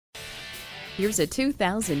Here's a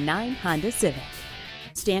 2009 Honda Civic.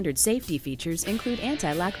 Standard safety features include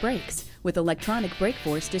anti-lock brakes with electronic brake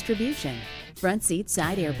force distribution, front seat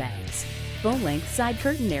side airbags, full-length side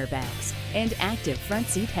curtain airbags, and active front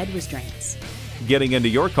seat head restraints. Getting into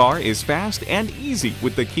your car is fast and easy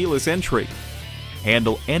with the keyless entry.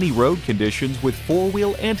 Handle any road conditions with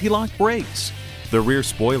four-wheel anti-lock brakes. The rear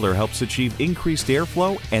spoiler helps achieve increased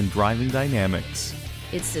airflow and driving dynamics.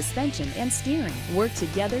 Its suspension and steering work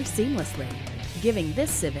together seamlessly, giving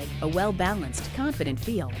this Civic a well-balanced, confident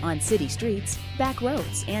feel on city streets, back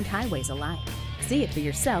roads, and highways alike. See it for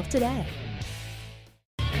yourself today.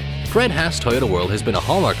 Fred Haas Toyota World has been a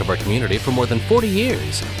hallmark of our community for more than 40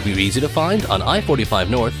 years. We're easy to find on I-45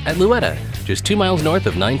 North at Louetta, just 2 miles north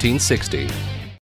of 1960.